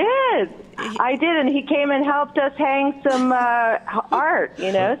did, and he came and helped us hang some art,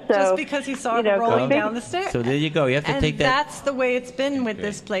 So just because he saw it rolling down the stairs. So there you go. You have to and take that. that's the way it's been with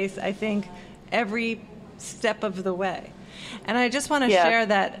this place, I think, every step of the way. And I just want to share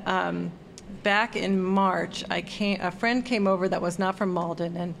that... back in March, a friend came over that was not from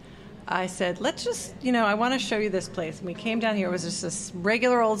Malden, and I said, let's just, I want to show you this place. And we came down here. It was just this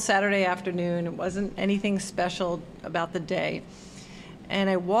regular old Saturday afternoon. It wasn't anything special about the day. And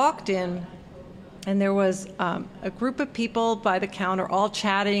I walked in, and there was a group of people by the counter all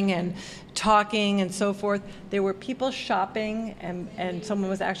chatting and talking and so forth. There were people shopping, and someone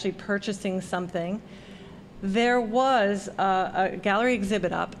was actually purchasing something. There was a gallery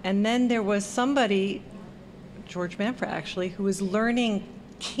exhibit up, and then there was somebody, George Manfra actually, who was learning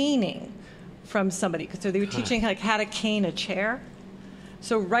caning from somebody. So they were teaching how to cane a chair.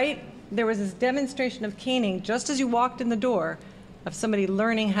 So there was this demonstration of caning just as you walked in the door of somebody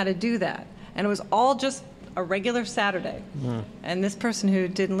learning how to do that. And it was all just a regular Saturday. And this person who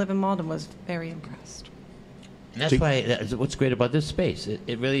didn't live in Malden was very impressed. And that's what's great about this space.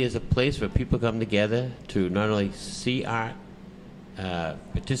 It really is a place where people come together to not only see art,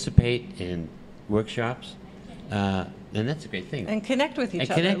 participate in workshops, and that's a great thing. And connect with each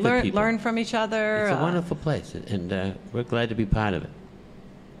And other. connect with people. Learn from each other. It's a wonderful place, and we're glad to be part of it.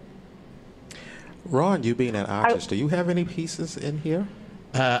 Ron, you being an artist, do you have any pieces in here?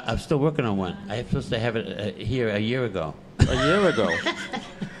 I'm still working on one. I was supposed to have it here a year ago. A year ago.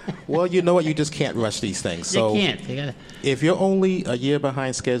 Well, you know what? You just can't rush these things. So you can't. You gotta... if you're only a year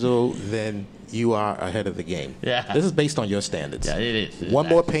behind schedule, then you are ahead of the game. Yeah. This is based on your standards. Yeah, it is. One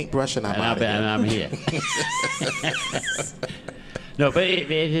more paintbrush and I'm out of here. And I'm here. No, but it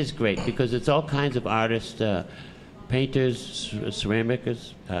is great because it's all kinds of artists, painters,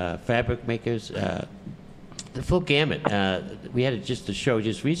 ceramicers, fabric makers, the full gamut. We had just a show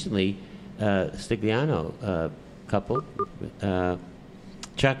just recently, Stigliano couple,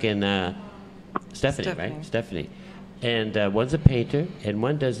 Chuck and Stephanie, right? Stephanie. And one's a painter, and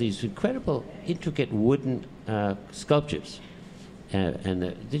one does these incredible, intricate wooden sculptures. And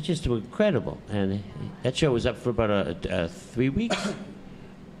they're just incredible. And that show was up for about 3 weeks.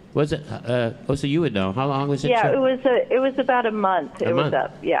 Was it? So you would know. How long was it? Yeah, it was about a month. It was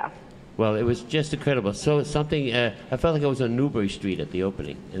up. Yeah. Well, it was just incredible. So it's something. I felt like I was on Newbury Street at the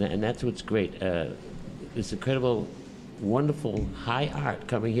opening, and that's what's great. This incredible, wonderful high art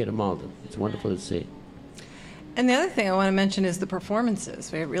coming here to Malden. It's wonderful to see. And the other thing I want to mention is the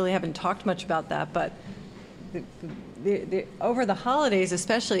performances. We really haven't talked much about that, but over the holidays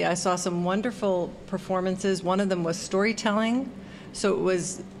especially, I saw some wonderful performances. One of them was storytelling. So it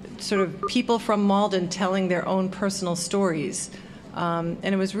was sort of people from Malden telling their own personal stories. And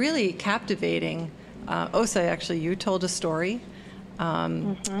it was really captivating. Osa, actually, you told a story.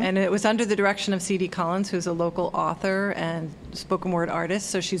 And it was under the direction of C.D. Collins, who's a local author and spoken word artist.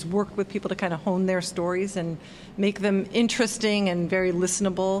 So she's worked with people to kind of hone their stories and make them interesting and very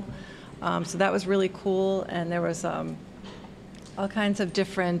listenable. So that was really cool. And there was all kinds of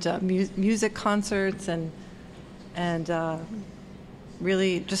different music concerts and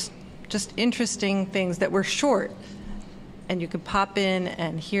really just interesting things that were short. And you could pop in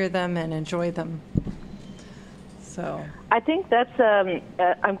and hear them and enjoy them. So I think that's,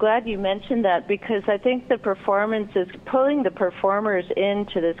 I'm glad you mentioned that, because I think the performances, pulling the performers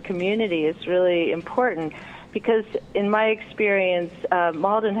into this community is really important, because in my experience,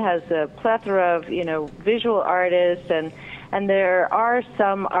 Malden has a plethora of, visual artists, and there are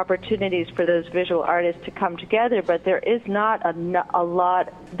some opportunities for those visual artists to come together, but there is not a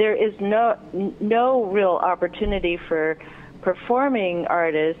lot, there is no real opportunity for performing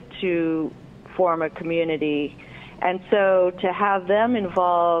artists to form a community. And so to have them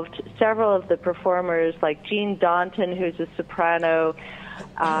involved, several of the performers, like Jean Daunton, who's a soprano,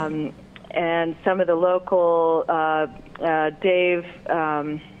 and some of the local Dave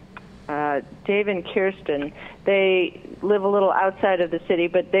and Kirsten, they live a little outside of the city,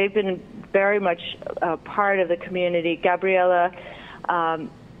 but they've been very much part of the community. Gabriella,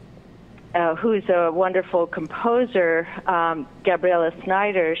 who's a wonderful composer, Gabriella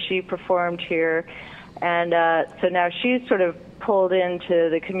Snyder, she performed here. And so now she's sort of pulled into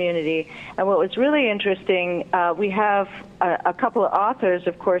the community. And what was really interesting, we have a couple of authors,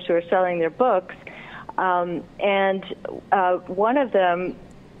 of course, who are selling their books. And one of them,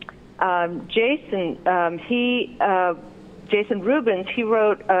 Jason Rubens, he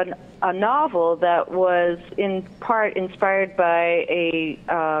wrote a novel that was in part inspired by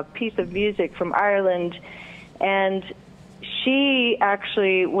a piece of music from Ireland. And she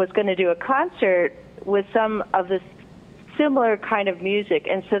actually was going to do a concert with some of this similar kind of music,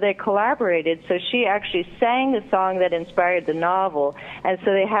 and so they collaborated. So she actually sang the song that inspired the novel, and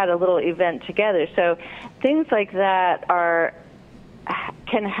so they had a little event together. So things like that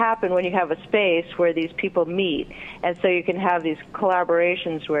can happen when you have a space where these people meet, and so you can have these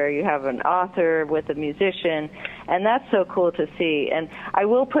collaborations where you have an author with a musician, and that's so cool to see. And I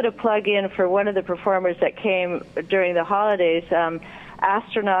will put a plug in for one of the performers that came during the holidays,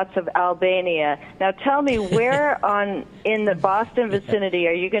 Astronauts of Albania. Now tell me, where in the Boston vicinity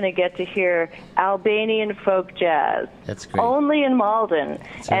are you going to get to hear Albanian folk jazz? That's great. Only in Malden.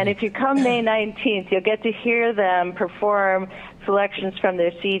 That's and right. if you come May 19th, you'll get to hear them perform selections from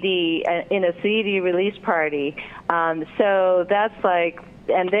their CD in a CD release party. So that's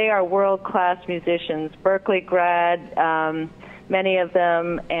and they are world-class musicians, Berkeley grad, many of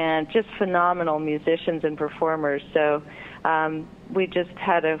them, and just phenomenal musicians and performers. So we just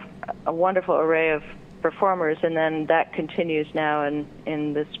had a wonderful array of performers, and then that continues now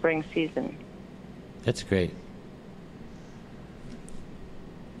in the spring season. That's great.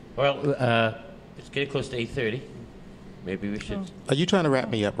 Well, it's getting close to 8:30. Maybe we should... Are you trying to wrap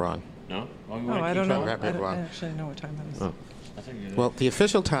me up, Ron? No? I don't know. Wrap it, I Ron. actually know what time it is. Oh. Well, the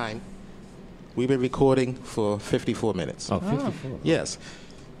official time, we've been recording for 54 minutes. Oh, 54. Yes.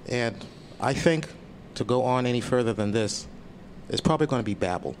 And I think to go on any further than this is probably going to be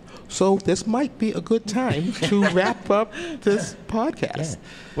babble. So this might be a good time to wrap up this podcast.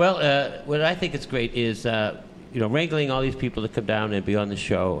 Yeah. Well, what I think is great is, wrangling all these people to come down and be on the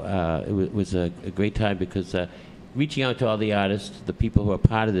show. It was a great time because reaching out to all the artists, the people who are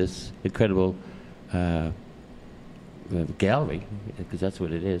part of this incredible gallery, because that's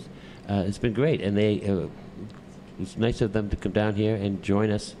what it is. It's been great, and it's nice of them to come down here and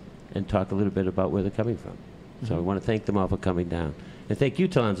join us and talk a little bit about where they're coming from. So I want to thank them all for coming down. And thank you,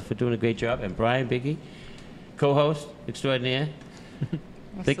 Talanza, for doing a great job. And Brian Biggie, co-host extraordinaire.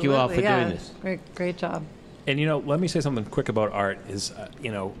 Thank you all for doing this. Great job. And, let me say something quick about art is,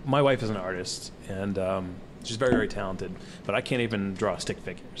 my wife is an artist, and she's very, very talented, but I can't even draw stick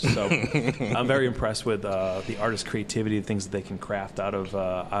figures. So I'm very impressed with the artist's creativity, the things that they can craft out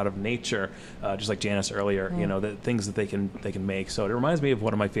of nature, just like Janice earlier, the things that they can make. So it reminds me of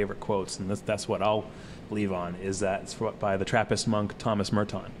one of my favorite quotes, and that's what I'll leave on, is that it's by the Trappist monk Thomas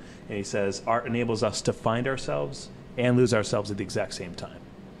Merton. And he says, art enables us to find ourselves and lose ourselves at the exact same time.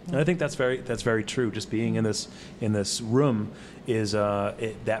 And I think that's very true. Just being in this room is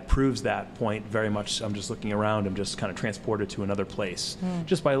that proves that point very much. I'm just looking around. I'm just kind of transported to another place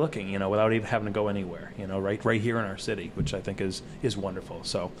just by looking, without even having to go anywhere. Right here in our city, which I think is wonderful.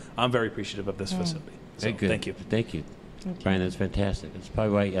 So I'm very appreciative of this facility. So, very good. Thank you. Brian, that's fantastic. That's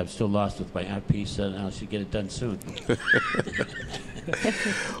probably why I'm still lost with my art piece, and I should get it done soon.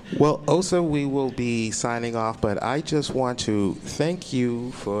 Well, also, we will be signing off, but I just want to thank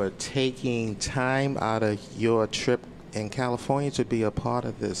you for taking time out of your trip in California to be a part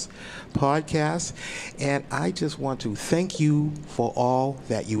of this podcast. And I just want to thank you for all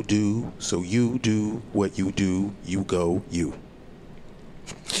that you do. So you do what you do, you go, you.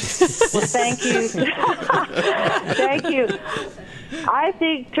 Well, thank you. Thank you. I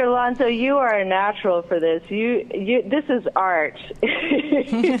think, Terlanzo, you are a natural for this. This is art.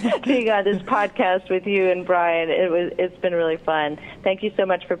 Being on this podcast with you and Brian, it's been really fun. Thank you so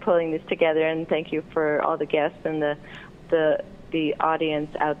much for pulling this together, and thank you for all the guests and the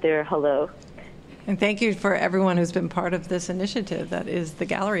audience out there. Hello. And thank you for everyone who's been part of this initiative that is the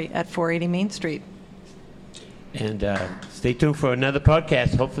gallery at 480 Main Street. And stay tuned for another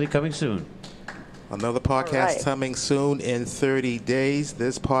podcast, hopefully coming soon. Another podcast coming soon in 30 days.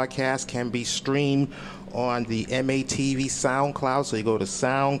 This podcast can be streamed on the MATV SoundCloud. So you go to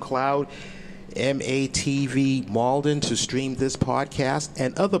SoundCloud, MATV Malden to stream this podcast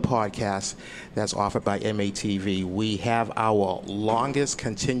and other podcasts that's offered by MATV. We have our longest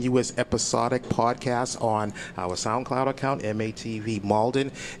continuous episodic podcast on our SoundCloud account, MATV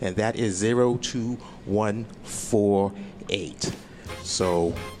Malden, and that is 02148.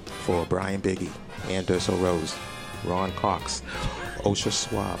 So for Brian Biggie, Anderson Rose, Ron Cox, Osha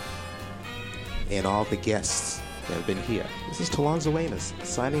Swab, and all the guests that have been here. This is Talanza Weymouth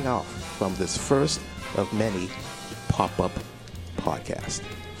signing off from this first of many pop-up podcasts.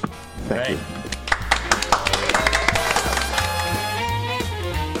 Thank you.